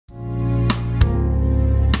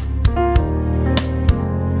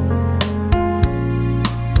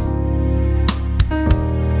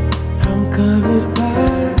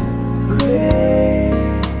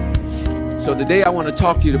Today I want to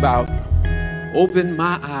talk to you about open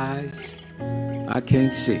my eyes, I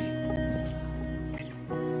can't see.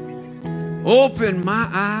 Open my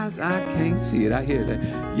eyes, I can't see it. I hear that.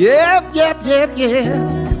 Yep.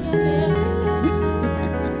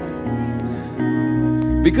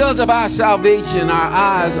 Because of our salvation, our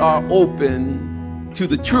eyes are open to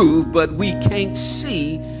the truth, but we can't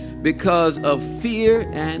see because of fear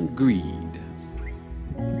and greed.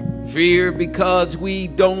 Fear because we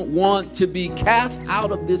don't want to be cast out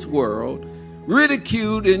of this world,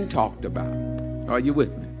 ridiculed and talked about. Are you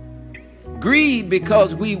with me? Greed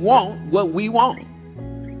because we want what we want.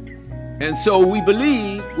 And so we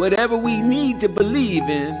believe whatever we need to believe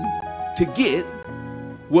in to get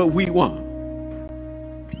what we want.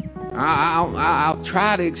 I'll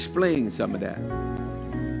try to explain some of that.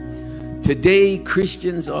 Today,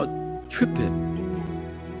 Christians are tripping.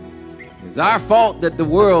 It's our fault that the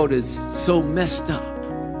world is so messed up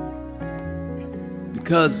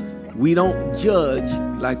because we don't judge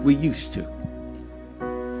like we used to.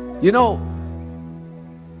 You know,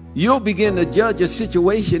 you'll begin to judge a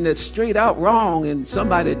situation that's straight out wrong and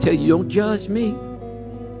somebody tell you, don't judge me.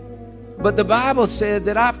 But the Bible said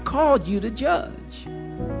that I've called you to judge.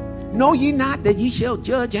 Know ye not that ye shall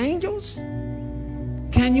judge angels?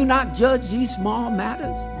 Can you not judge these small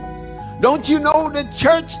matters? Don't you know the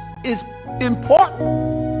church is important?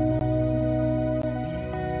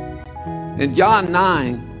 In John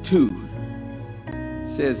 9:2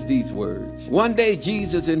 says these words. One day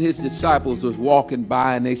Jesus and his disciples was walking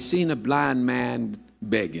by and they seen a blind man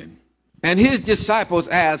begging. And his disciples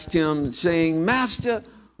asked him, saying, Master,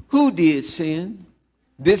 who did sin,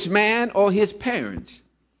 this man or his parents,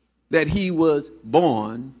 that he was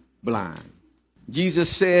born blind? Jesus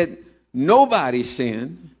said, nobody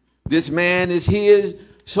sinned. This man is his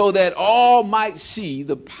so that all might see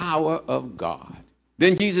the power of God.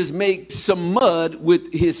 Then Jesus made some mud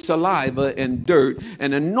with his saliva and dirt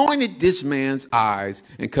and anointed this man's eyes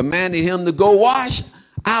and commanded him to go wash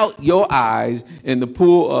out your eyes in the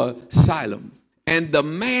pool of Siloam. And the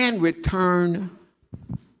man returned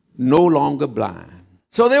no longer blind.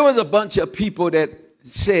 So there was a bunch of people that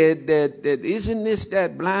said that isn't this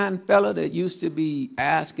that blind fella that used to be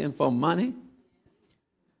asking for money?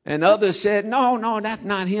 And others said, no, that's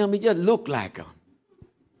not him. He just looked like him.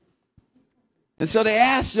 And so they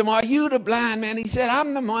asked him, are you the blind man? He said,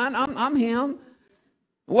 I'm the one. I'm him.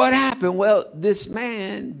 What happened? Well, this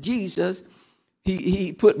man, Jesus,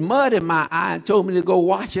 he put mud in my eye and told me to go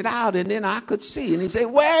wash it out, and then I could see. And he said,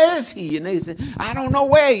 where is he? And they said, I don't know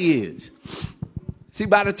where he is. See,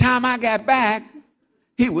 by the time I got back,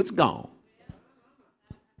 he was gone.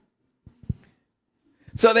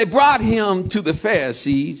 So they brought him to the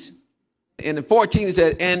Pharisees. And in 14 it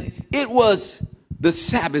said, and it was the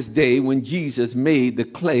Sabbath day when Jesus made the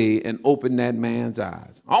clay and opened that man's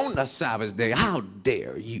eyes. On the Sabbath day, how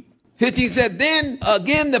dare you? 15 said, then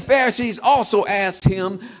again the Pharisees also asked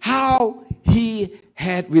him how he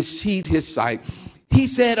had received his sight. He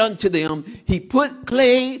said unto them, he put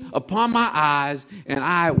clay upon my eyes, and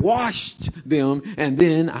I washed them, and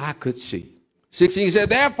then I could see. 16 said,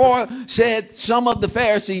 therefore said some of the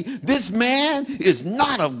Pharisees, this man is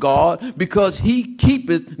not of God, because he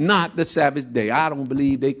keepeth not the Sabbath day. I don't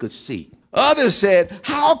believe they could see. Others said,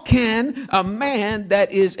 how can a man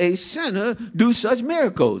that is a sinner do such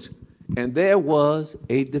miracles? And there was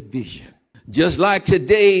a division. Just like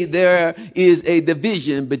today, there is a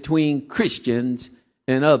division between Christians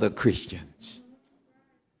and other Christians.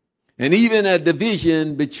 And even a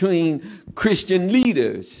division between Christian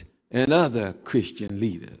leaders and other Christian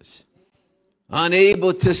leaders.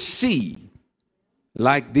 Unable to see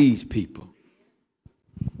like these people.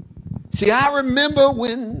 See, I remember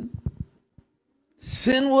when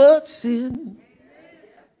sin was sin.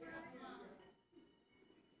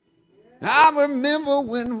 I remember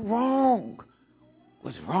when wrong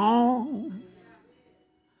was wrong.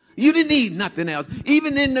 You didn't need nothing else.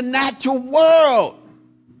 Even in the natural world,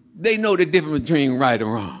 they know the difference between right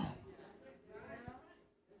and wrong.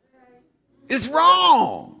 It's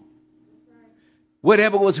wrong.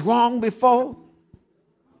 Whatever was wrong before,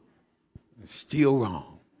 it's still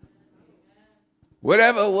wrong.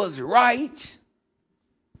 Whatever was right,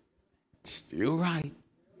 still right.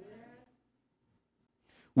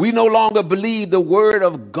 We no longer believe the word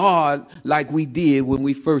of God like we did when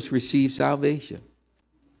we first received salvation.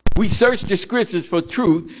 We search the scriptures for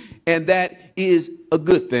truth, and that is a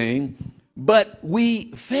good thing. But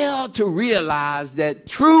we fail to realize that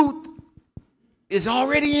truth is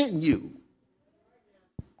already in you.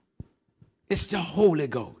 It's the Holy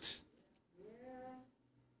Ghost.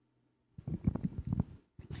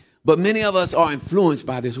 But many of us are influenced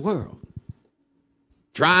by this world.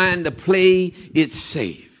 trying to play it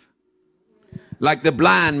safe. Like the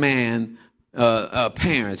blind man,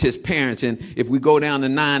 his parents, and if we go down to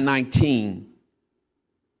 9:19,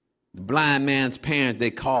 the blind man's parents,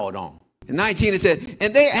 they called on. In 19 it said,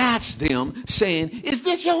 and they asked them, saying, is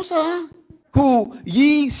this your son, who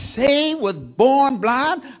ye say was born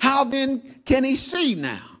blind? How then can he see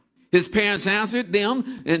now? His parents answered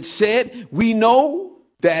them and said, we know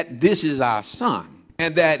that this is our son,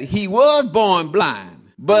 and that he was born blind.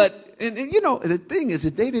 But, and you know, the thing is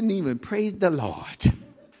that they didn't even praise the Lord.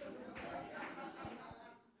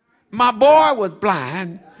 My boy was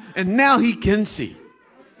blind, and now he can see.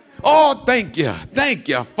 Oh, thank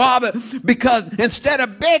you, Father, because instead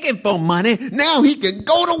of begging for money, now he can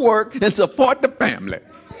go to work and support the family.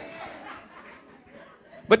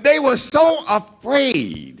 But they were so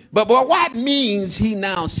afraid. But what means he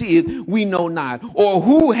now seeth, we know not. Or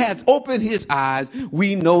who has opened his eyes,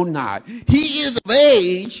 we know not. He is of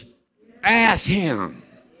age, ask him.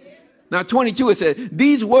 Now 22 it says,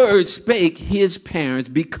 these words spake his parents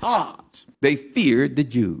because they feared the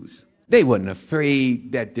Jews. They weren't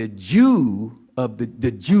afraid that the Jew of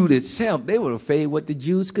the Jew itself, they were afraid what the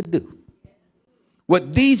Jews could do.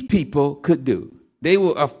 What these people could do. They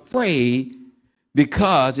were afraid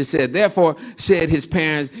because it said, therefore said his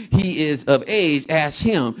parents, he is of age, ask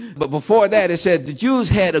him. But before that it said the Jews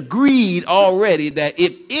had agreed already that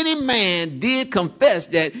if any man did confess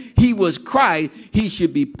that he was Christ, he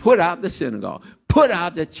should be put out the synagogue, put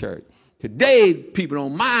out the church. Today people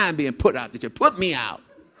don't mind being put out the church. Put me out.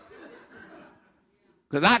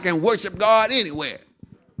 Because I can worship God anywhere.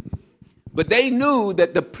 But they knew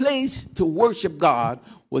that the place to worship God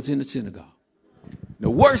was in the synagogue. The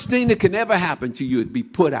worst thing that can ever happen to you is be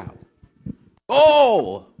put out.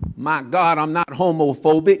 Oh, my God, I'm not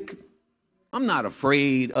homophobic. I'm not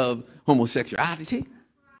afraid of homosexuality.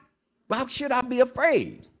 Why should I be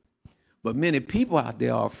afraid? But many people out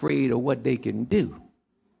there are afraid of what they can do.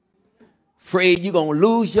 Afraid you're going to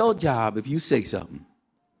lose your job if you say something.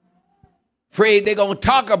 Afraid they're going to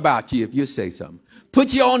talk about you if you say something.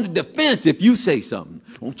 Put you on the defense if you say something.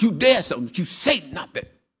 Don't you dare something. Don't you say nothing.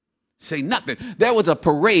 Say nothing. There was a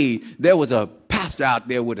parade. There was a pastor out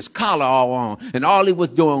there with his collar all on. And all he was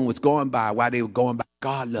doing was going by while they were going by.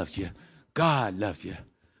 God loves you. God loves you.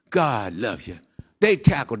 God loves you. They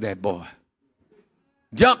tackled that boy.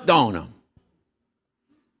 Jumped on him.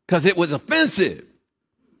 Because it was offensive.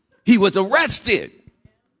 He was arrested.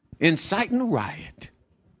 Inciting a riot.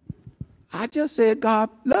 I just said God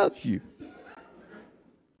loves you.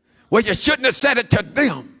 Well, you shouldn't have said it to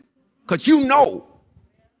them. Because you know.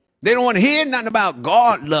 They don't want to hear nothing about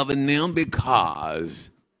God loving them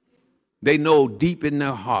because they know deep in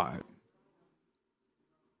their heart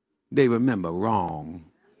they remember wrong.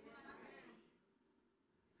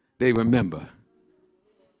 They remember.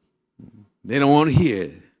 They don't want to hear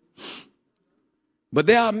it. But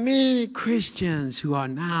there are many Christians who are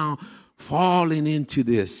now falling into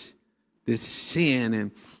this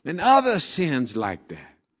sin and other sins like that.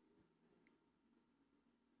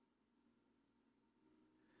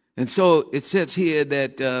 And so it says here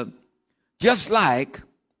that just like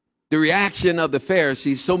the reaction of the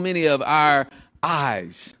Pharisees, so many of our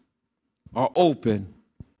eyes are open,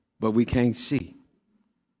 but we can't see.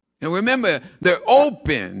 And remember, they're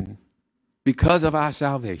open because of our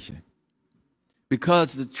salvation,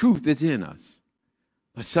 because the truth is in us.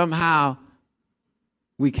 But somehow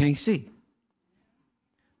we can't see.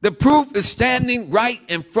 The proof is standing right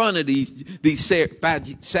in front of these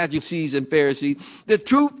Sadducees and Pharisees. The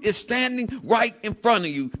truth is standing right in front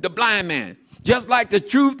of you, the blind man. Just like the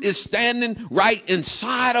truth is standing right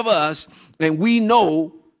inside of us, and we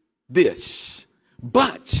know this.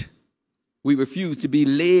 But we refuse to be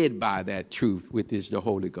led by that truth, which is the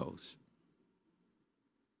Holy Ghost.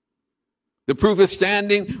 The proof is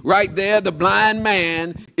standing right there. The blind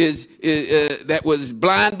man that was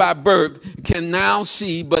blind by birth can now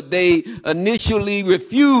see, but they initially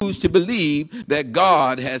refused to believe that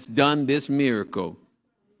God has done this miracle.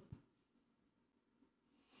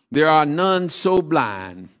 There are none so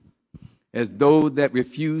blind as those that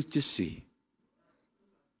refuse to see.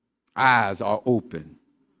 Eyes are open,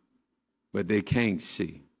 but they can't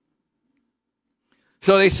see.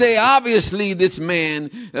 So they say, obviously, this man,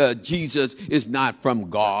 Jesus, is not from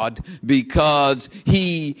God because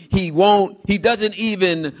he doesn't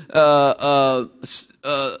even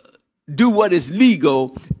do what is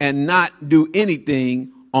legal and not do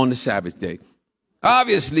anything on the Sabbath day.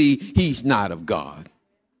 Obviously, he's not of God.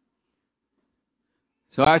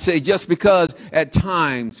 So I say, just because at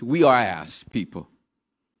times we are asked, people,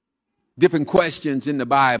 different questions in the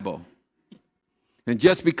Bible. And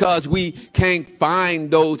just because we can't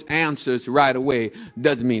find those answers right away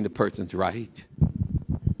doesn't mean the person's right.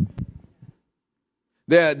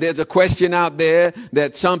 There's a question out there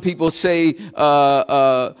that some people say,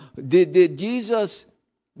 did Jesus,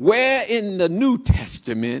 where in the New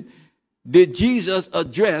Testament did Jesus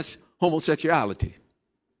address homosexuality?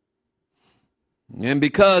 And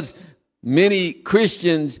because many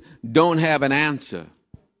Christians don't have an answer,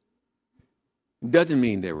 doesn't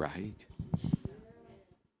mean they're right.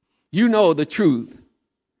 You know the truth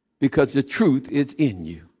because the truth is in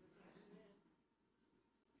you.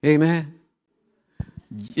 Amen.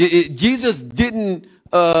 Jesus didn't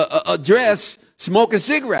address smoking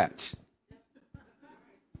cigarettes.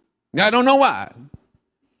 I don't know why.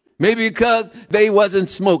 Maybe because they wasn't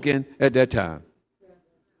smoking at that time.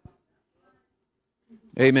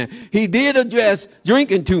 Amen. He did address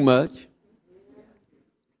drinking too much.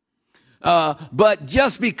 But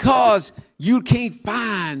just because you can't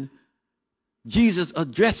find Jesus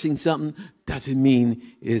addressing something doesn't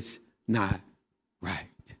mean it's not right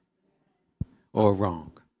or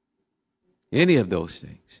wrong. Any of those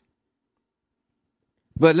things.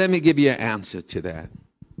 But let me give you an answer to that.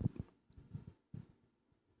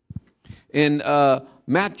 In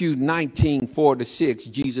Matthew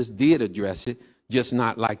 19:4-6, Jesus did address it, just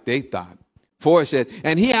not like they thought. For it said,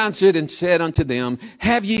 and he answered and said unto them,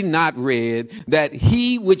 have ye not read that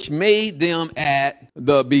he which made them at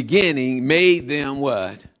the beginning made them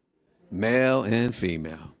what? Male and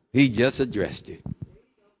female. He just addressed it.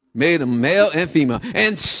 Made them male and female.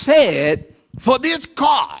 And said, for this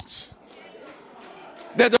cause.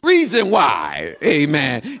 There's a reason why.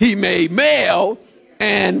 Amen. He made male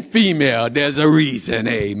and female. There's a reason.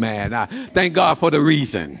 Amen. I thank God for the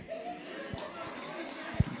reason.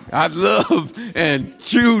 I love and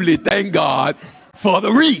truly thank God for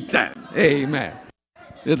the reason. Amen.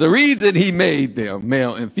 There's a reason he made them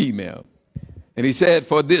male and female. And he said,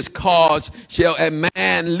 for this cause shall a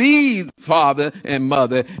man leave father and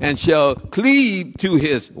mother and shall cleave to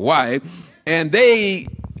his wife, and they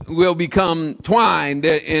will become twined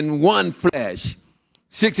in one flesh.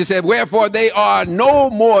 6, it said, wherefore they are no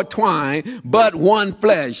more twined, but one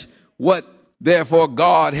flesh. What therefore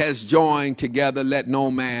God has joined together, let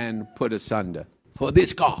no man put asunder. For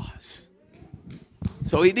this cause.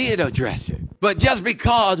 So he did address it. But just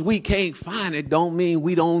because we can't find it don't mean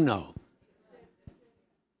we don't know.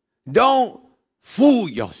 Don't fool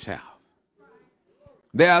yourself.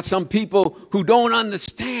 There are some people who don't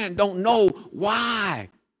understand, don't know why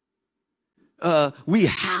we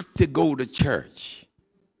have to go to church.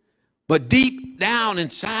 But deep down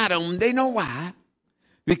inside of them, they know why.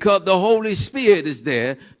 Because the Holy Spirit is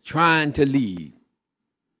there trying to lead.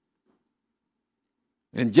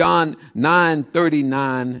 In John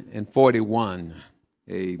 9:39-41,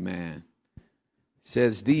 amen,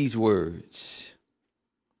 says these words.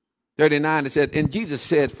 39, it says, and Jesus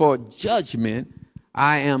said, for judgment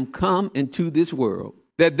I am come into this world,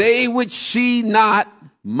 that they which see not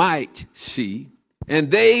might see,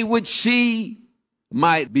 and they which see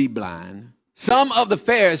might be blind. Some of the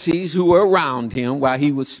Pharisees who were around him while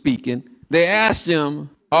he was speaking, they asked him,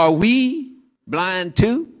 are we blind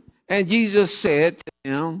too? And Jesus said to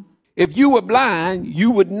them, if you were blind,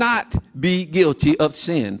 you would not be guilty of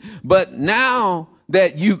sin. But now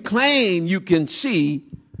that you claim you can see,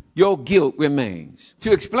 your guilt remains.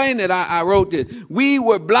 To explain it, I wrote this. We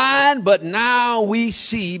were blind, but now we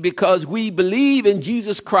see because we believe in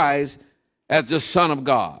Jesus Christ as the Son of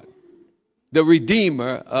God, the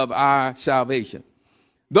Redeemer of our salvation.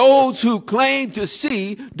 Those who claim to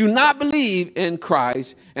see do not believe in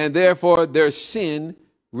Christ, and therefore their sin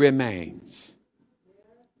remains.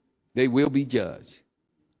 They will be judged.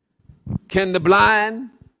 Can the blind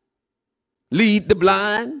lead the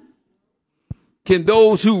blind? Can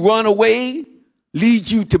those who run away lead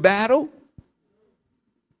you to battle?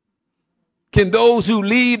 Can those who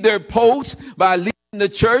leave their posts by leaving the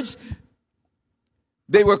church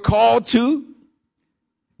they were called to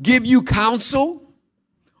give you counsel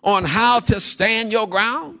on how to stand your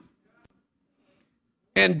ground?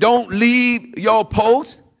 And don't leave your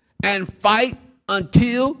post and fight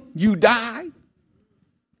until you die?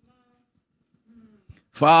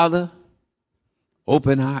 Father,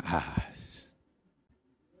 open our eyes.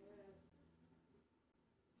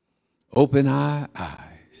 Open our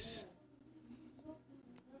eyes.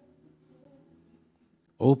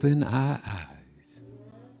 Open our eyes.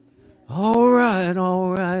 All right,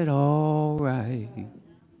 all right, all right.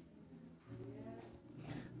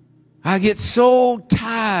 I get so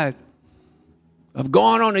tired of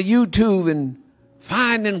going on to YouTube and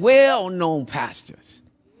finding well-known pastors.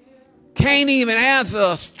 Can't even answer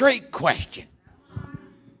a straight question.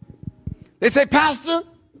 They say, Pastor,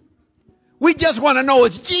 we just want to know,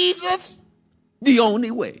 is Jesus the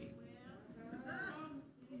only way?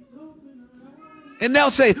 And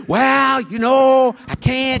they'll say, well, you know, I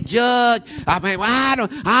can't judge. I mean, well,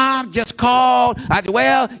 I'm just called.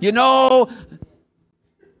 Well, you know,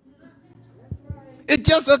 it's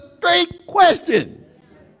just a great question.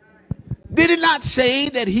 Did it not say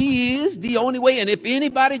that he is the only way? And if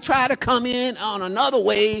anybody try to come in on another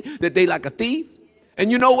way, that they like a thief.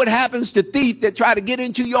 And you know what happens to thieves that try to get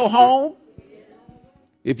into your home?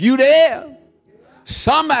 If you there,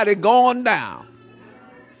 somebody going down.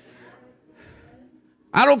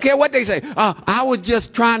 I don't care what they say. I was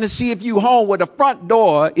just trying to see if you home. Where the front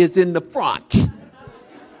door is in the front.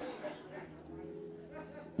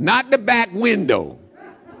 Not the back window.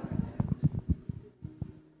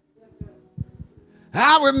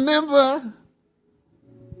 I remember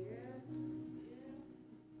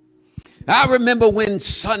when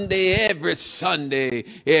every Sunday,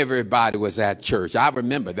 everybody was at church. I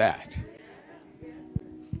remember that.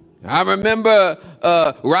 I remember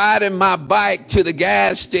riding my bike to the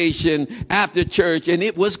gas station after church, and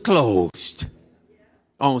it was closed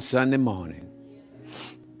on Sunday morning.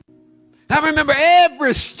 I remember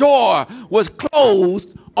every store was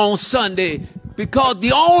closed on Sunday because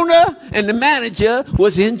the owner and the manager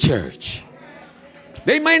was in church.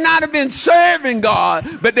 They may not have been serving God,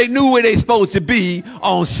 but they knew where they supposed to be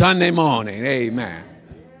on Sunday morning. Amen.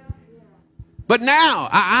 But now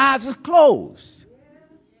our eyes are closed.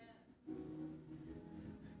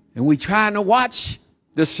 And we're trying to watch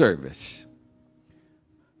the service.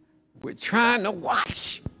 We're trying to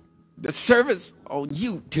watch the service on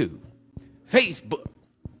YouTube, Facebook.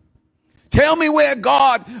 Tell me where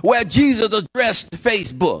Jesus addressed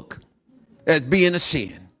Facebook as being a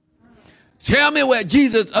sin. Tell me where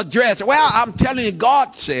Jesus addressed. Well, I'm telling you,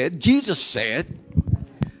 Jesus said,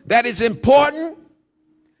 that it's important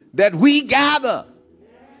that we gather,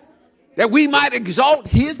 that we might exalt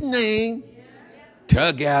his name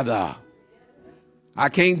together. I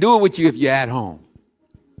can't do it with you if you're at home.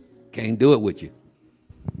 Can't do it with you.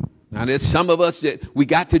 Now, there's some of us that we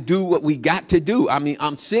got to do what we got to do. I mean,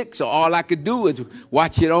 I'm sick, so all I could do is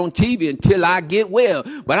watch it on TV until I get well.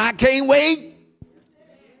 But I can't wait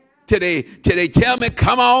till they tell me,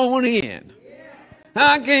 come on in.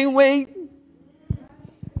 I can't wait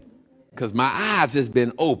because my eyes has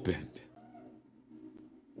been opened.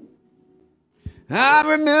 I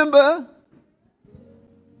remember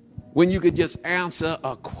when you could just answer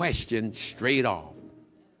a question straight off.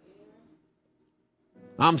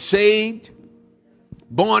 I'm saved,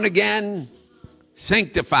 born again,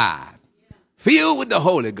 sanctified, filled with the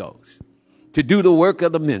Holy Ghost to do the work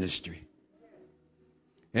of the ministry.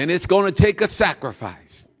 And it's going to take a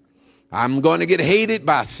sacrifice. I'm going to get hated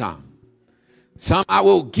by some. Some I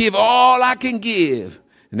will give all I can give,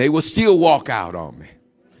 and they will still walk out on me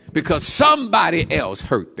because somebody else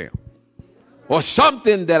hurt them. Or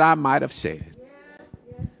something that I might have said.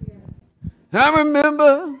 I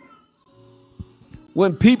remember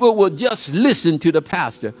when people would just listen to the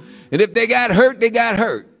pastor. And if they got hurt, they got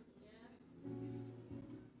hurt.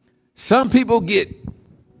 Some people get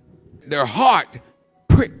their heart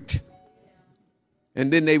pricked.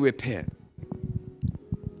 And then they repent.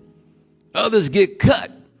 Others get cut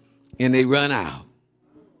and they run out.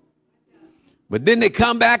 But then they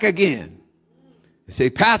come back again. Say,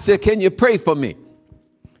 Pastor, can you pray for me?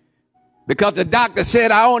 Because the doctor said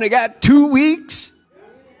I only got 2 weeks.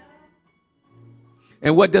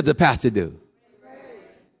 And what does the pastor do?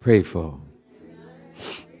 Pray for him.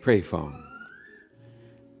 Pray for him.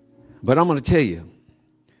 But I'm going to tell you,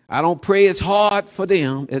 I don't pray as hard for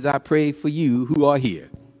them as I pray for you who are here.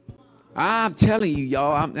 I'm telling you,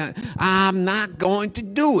 y'all, I'm not going to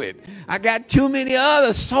do it. I got too many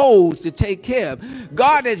other souls to take care of.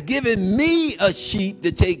 God has given me a sheep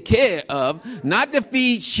to take care of, not to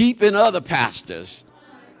feed sheep and other pastors.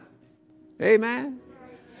 Amen.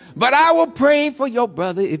 But I will pray for your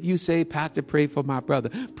brother. If you say, Pastor, pray for my brother,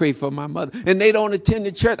 pray for my mother, and they don't attend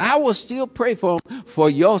the church, I will still pray for them for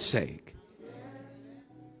your sake.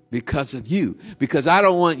 Because of you. Because I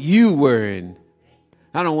don't want you worrying.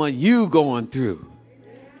 I don't want you going through.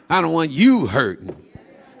 I don't want you hurting.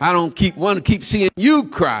 I don't want to keep seeing you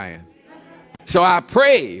crying. So I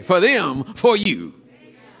pray for them for you.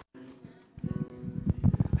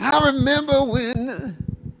 I remember when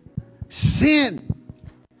sin.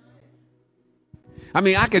 I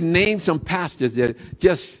mean, I could name some pastors that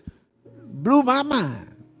just blew my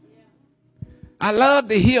mind. I love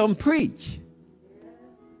to hear them preach.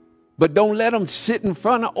 But don't let them sit in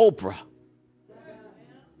front of Oprah.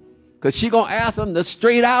 Because she's going to ask them the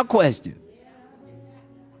straight out question.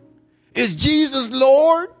 Is Jesus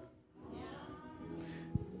Lord?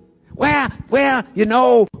 Well,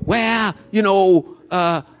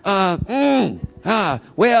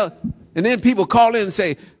 and then people call in and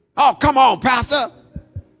say, oh, come on, pastor.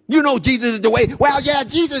 You know Jesus is the way. Well, yeah,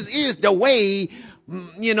 Jesus is the way,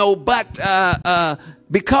 but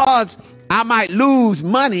because I might lose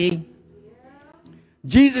money,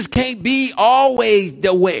 Jesus can't be always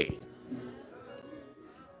the way.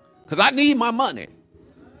 Because I need my money.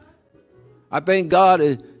 I thank God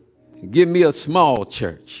has given me a small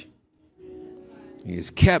church. He has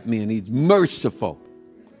kept me, and he's merciful.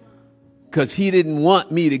 Because he didn't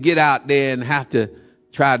want me to get out there and have to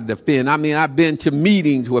try to defend. I mean, I've been to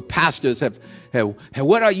meetings where pastors have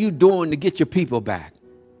what are you doing to get your people back?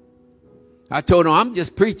 I told them, I'm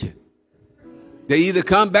just preaching. They either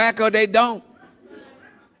come back or they don't.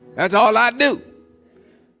 That's all I do.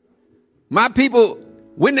 My people,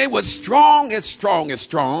 when they were strong,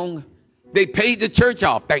 they paid the church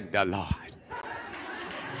off. Thank the Lord.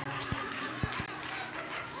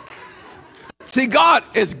 See, God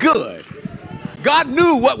is good. God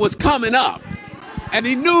knew what was coming up. And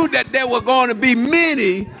he knew that there were going to be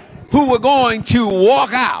many who were going to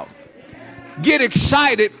walk out, get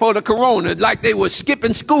excited for the corona, like they were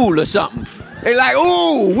skipping school or something. They're like,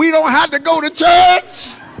 ooh, we don't have to go to church.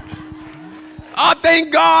 Oh,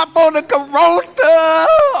 thank God for the corona.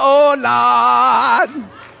 Oh, Lord.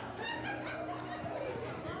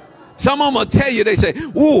 Some of them will tell you, they say,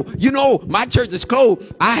 ooh, my church is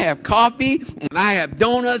closed. I have coffee and I have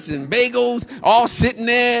donuts and bagels all sitting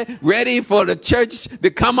there ready for the church to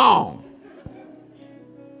come on.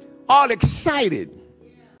 All excited.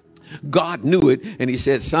 God knew it, and he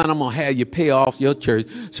said, son, I'm going to have you pay off your church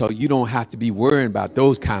so you don't have to be worrying about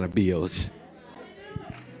those kind of bills.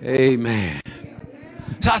 Amen.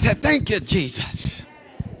 So I said, thank you, Jesus.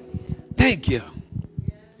 Thank you.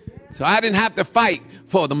 So I didn't have to fight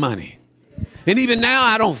for the money. And even now,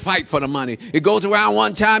 I don't fight for the money. It goes around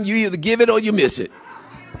one time, you either give it or you miss it.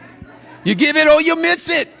 You give it or you miss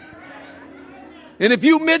it. And if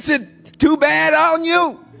you miss it, too bad on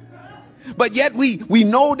you. But yet we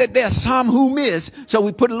know that there's some who miss. So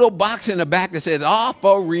we put a little box in the back that says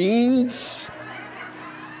offerings.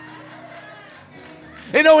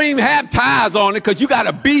 It don't even have tithes on it because you got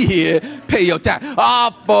to be here, pay your tithe.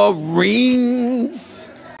 Offerings.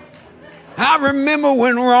 I remember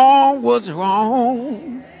when wrong was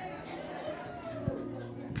wrong.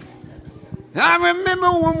 I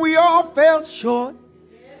remember when we all fell short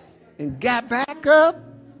and got back up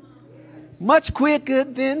much quicker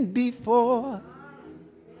than before.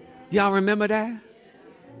 Y'all remember that?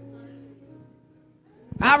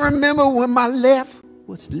 I remember when my left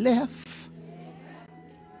was left.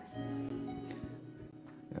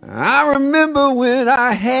 I remember when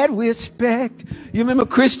I had respect. You remember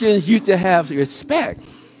Christians used to have respect.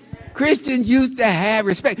 Christians used to have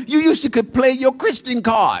respect. You used to could play your Christian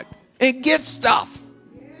card and get stuff.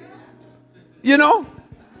 You know?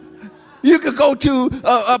 You could go to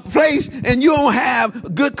a place and you don't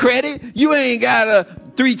have good credit. You ain't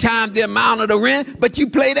got 3 times the amount of the rent, but you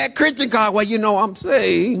play that Christian card. Well, I'm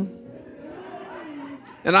saved.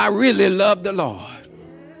 And I really love the Lord.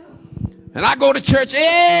 And I go to church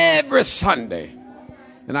every Sunday.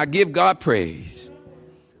 And I give God praise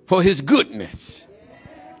for his goodness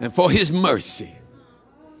and for his mercy.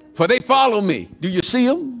 For they follow me. Do you see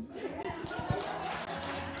them?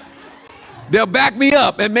 They'll back me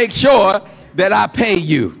up and make sure that I pay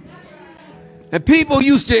you. And people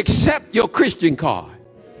used to accept your Christian card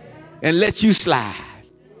and let you slide.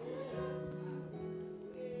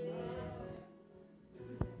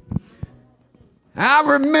 I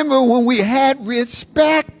remember when we had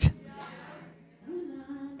respect.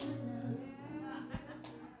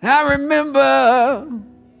 I remember.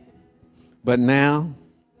 But now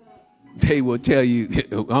they will tell you,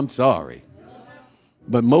 I'm sorry.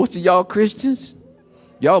 But most of y'all Christians,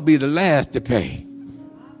 y'all be the last to pay.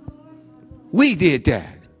 We did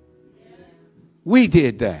that. We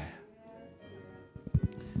did that.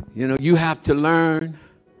 You have to learn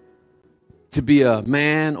to be a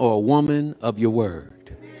man or a woman of your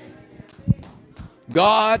word.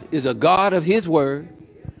 God is a God of his word,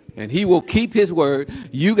 and he will keep his word.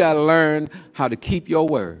 You got to learn how to keep your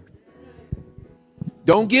word.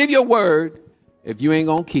 Don't give your word if you ain't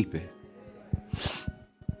going to keep it.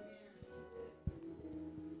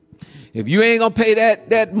 If you ain't going to pay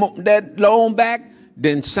that loan back,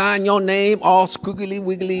 then sign your name all squiggly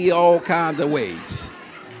wiggly all kinds of ways.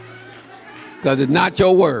 Because it's not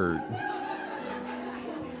your word.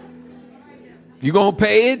 You're going to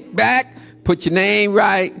pay it back, put your name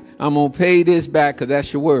right. I'm going to pay this back because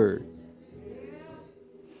that's your word.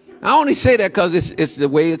 I only say that because it's the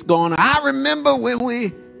way it's going on. I remember when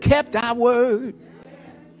we kept our word.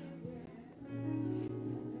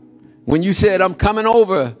 When you said, I'm coming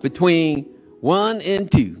over between 1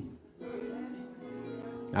 and 2.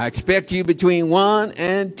 I expect you between 1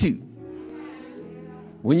 and 2.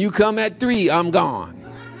 When you come at 3, I'm gone.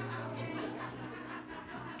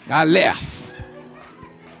 I left.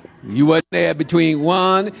 You wasn't there between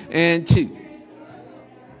 1 and 2.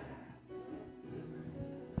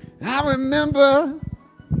 I remember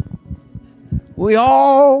we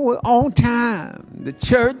all were on time. The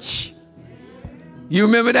church. You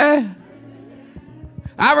remember that?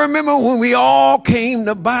 I remember when we all came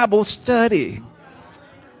to Bible study.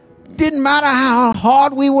 Didn't matter how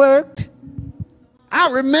hard we worked.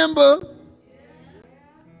 I remember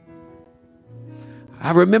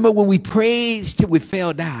when we praised till we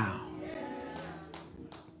fell down.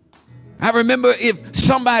 I remember if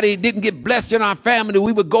somebody didn't get blessed in our family,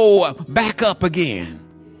 we would go back up again.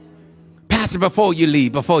 Pastor, before you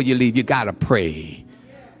leave, you got to pray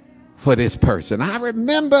for this person. I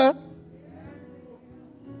remember,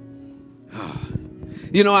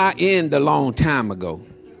 I ended a long time ago.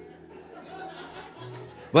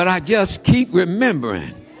 But I just keep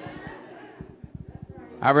remembering.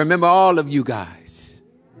 I remember all of you guys.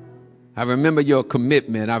 I remember your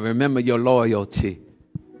commitment. I remember your loyalty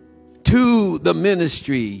to the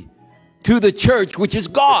ministry, to the church, which is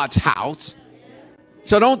God's house.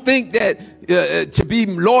 So don't think that to be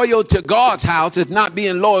loyal to God's house is not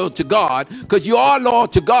being loyal to God, because you are loyal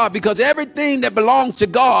to God, because everything that belongs to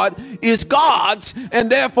God is God's,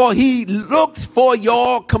 and therefore he looks for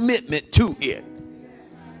your commitment to it.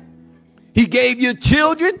 He gave you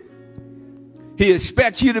children. He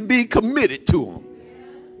expects you to be committed to them,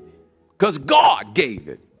 because God gave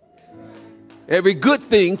it. Every good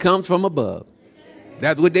thing comes from above.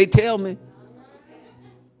 That's what they tell me.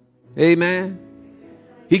 Amen.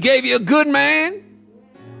 He gave you a good man,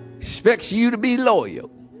 expects you to be loyal.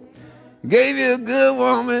 Gave you a good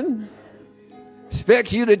woman,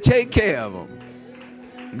 expects you to take care of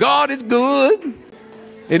them. God is good,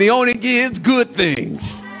 and he only gives good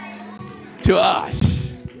things to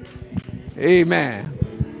us.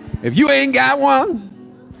 Amen. If you ain't got one,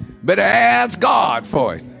 better ask God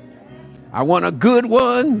for it. I want a good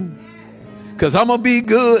one, because I'm going to be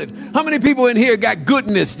good. How many people in here got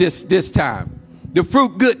goodness this time? The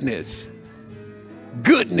fruit goodness.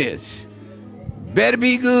 Goodness. Better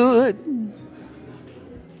be good.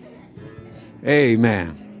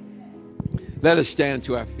 Amen. Let us stand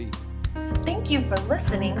to our feet. Thank you for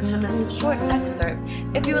listening to this short excerpt.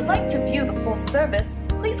 If you would like to view the full service,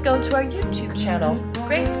 please go to our YouTube channel,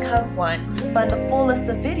 Grace Cov 1, find the full list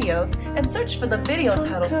of videos, and search for the video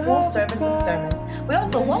titled Full Service and Sermon. We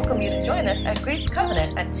also welcome you to join us at Grace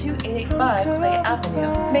Covenant at 2885 Clay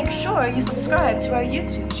Avenue. Make sure you subscribe to our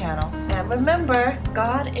YouTube channel. And remember,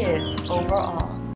 God is over all.